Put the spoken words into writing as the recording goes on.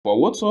For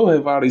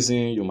whatsoever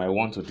reason you might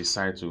want to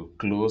decide to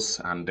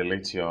close and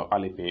delete your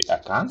Alipay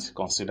account,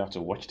 consider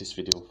to watch this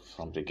video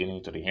from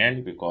beginning to the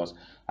end, because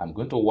I'm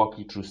going to walk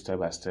you through step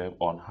by step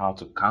on how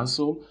to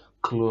cancel,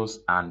 close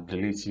and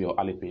delete your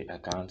Alipay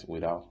account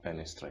without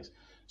any stress.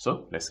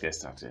 So let's get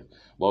started.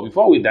 But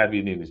before we dive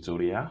into the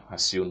tutorial,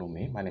 as you know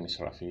me, my name is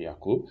Rafi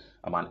Yakub.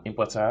 I'm an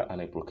importer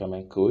and a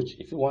procurement coach.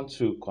 If you want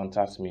to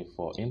contact me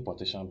for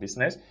importation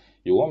business,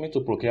 you want me to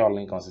procure a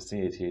link on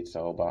 1688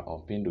 Saoba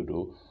on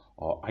Pinduoduo,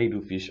 or I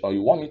do fish, or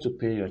you want me to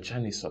pay your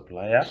Chinese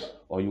supplier,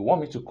 or you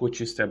want me to coach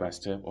you step by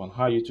step on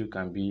how you too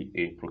can be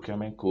a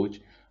procurement coach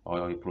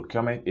or a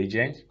procurement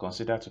agent,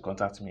 consider to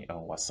contact me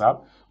on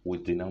WhatsApp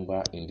with the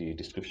number in the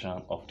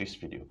description of this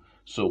video.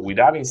 So with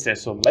that being said,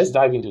 so let's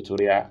dive into the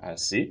tutorial and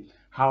see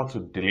how to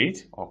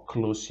delete or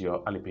close your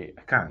Alipay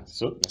account.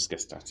 So let's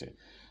get started.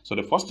 So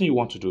the first thing you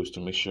want to do is to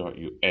make sure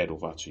you head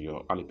over to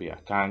your Alipay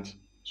account.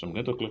 So I'm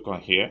going to click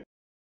on here.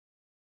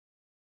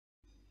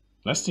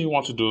 Next thing you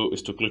want to do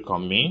is to click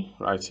on me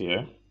right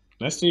here.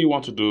 Next thing you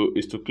want to do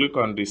is to click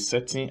on the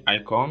setting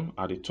icon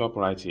at the top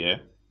right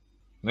here.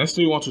 Next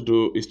thing you want to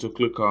do is to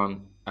click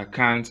on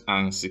account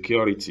and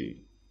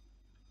security.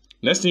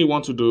 Next thing you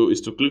want to do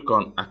is to click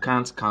on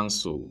account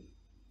cancel.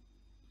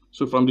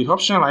 So from the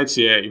option right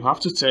here, you have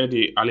to tell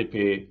the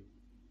Alipay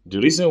the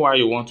reason why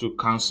you want to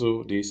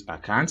cancel this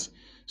account.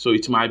 So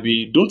it might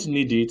be don't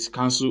need it,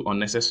 cancel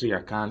unnecessary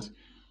account,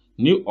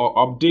 new or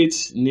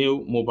update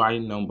new mobile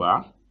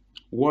number,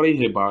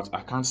 worry about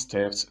account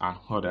theft and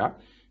other.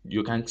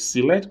 You can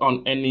select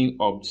on any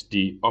of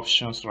the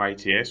options right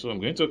here. So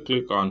I'm going to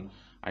click on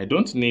I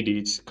don't need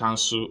it,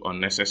 cancel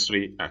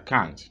unnecessary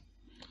account.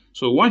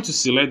 So once you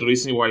select the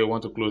reason why you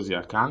want to close the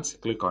account,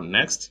 click on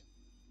next.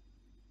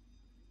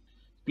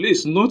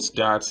 Please note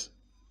that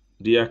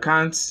the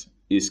account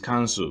is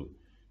cancelled.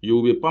 You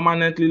will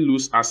permanently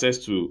lose access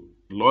to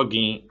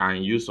login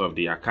and use of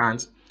the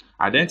account.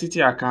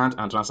 Identity, account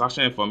and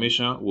transaction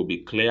information will be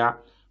clear.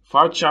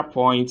 Voucher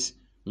points,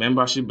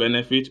 membership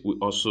benefit will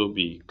also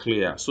be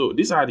clear. So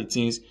these are the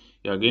things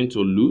you are going to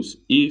lose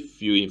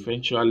if you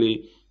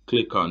eventually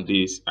click on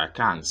this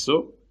account.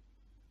 So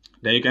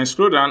then you can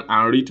scroll down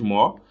and read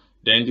more.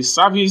 Then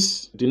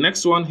the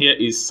next one here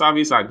is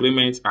service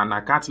agreement and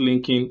account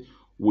linking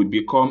will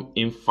become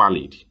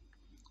invalid.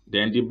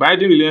 Then the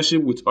binding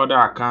relationship with other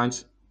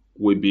accounts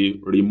will be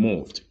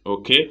removed.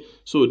 Okay,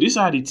 so these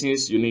are the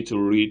things you need to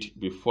read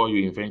before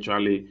you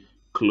eventually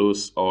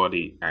close all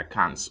the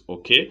accounts.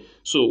 Okay,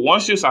 so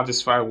once you're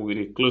satisfied with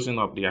the closing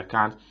of the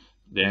account,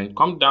 then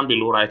come down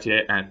below right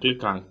here and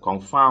click on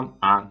confirm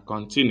and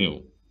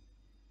continue.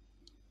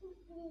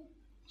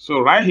 So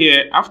right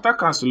here, after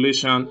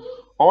cancellation,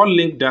 all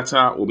linked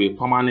data will be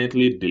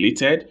permanently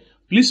deleted.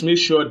 Please make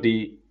sure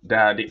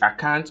that the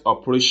account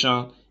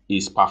operation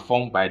is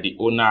performed by the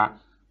owner.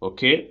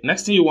 Okay,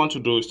 next thing you want to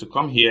do is to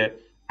come here,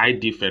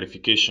 ID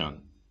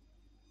verification.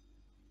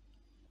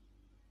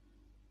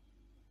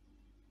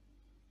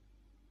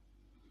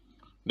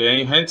 Then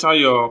you enter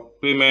your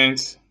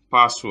payment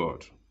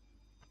password.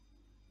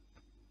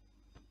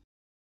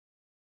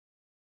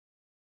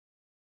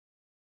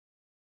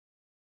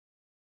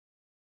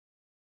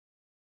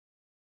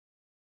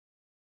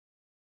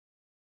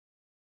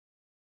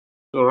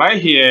 So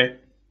right here,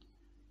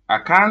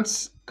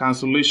 account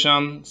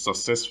cancellation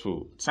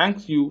successful.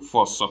 Thank you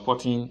for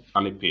supporting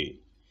Alipay.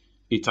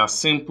 It's as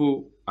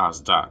simple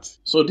as that.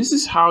 So this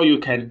is how you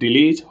can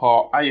delete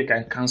or how you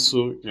can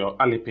cancel your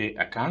Alipay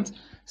account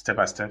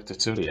step-by-step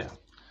tutorial.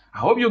 I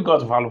hope you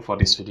got value for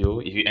this video.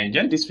 If you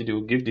enjoyed this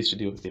video, give this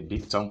video a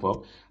big thumb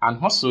up.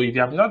 And also, if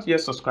you have not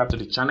yet subscribed to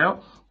the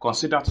channel,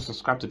 consider to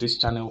subscribe to this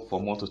channel for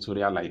more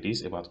tutorials like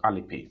this about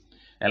Alipay.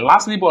 And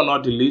lastly but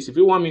not the least, if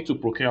you want me to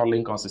procure a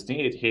link on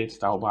 1688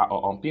 Taoba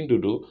or on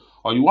Pinduoduo,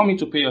 or you want me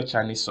to pay your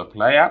Chinese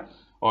supplier,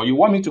 or you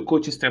want me to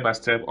coach you step by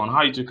step on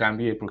how you can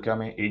be a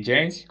procurement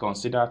agent,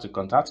 consider to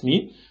contact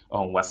me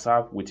on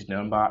WhatsApp with the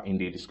number in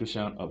the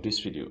description of this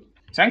video.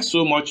 Thanks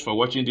so much for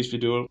watching this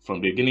video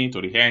from the beginning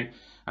to the end,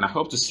 and I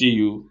hope to see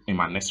you in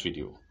my next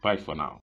video. Bye for now.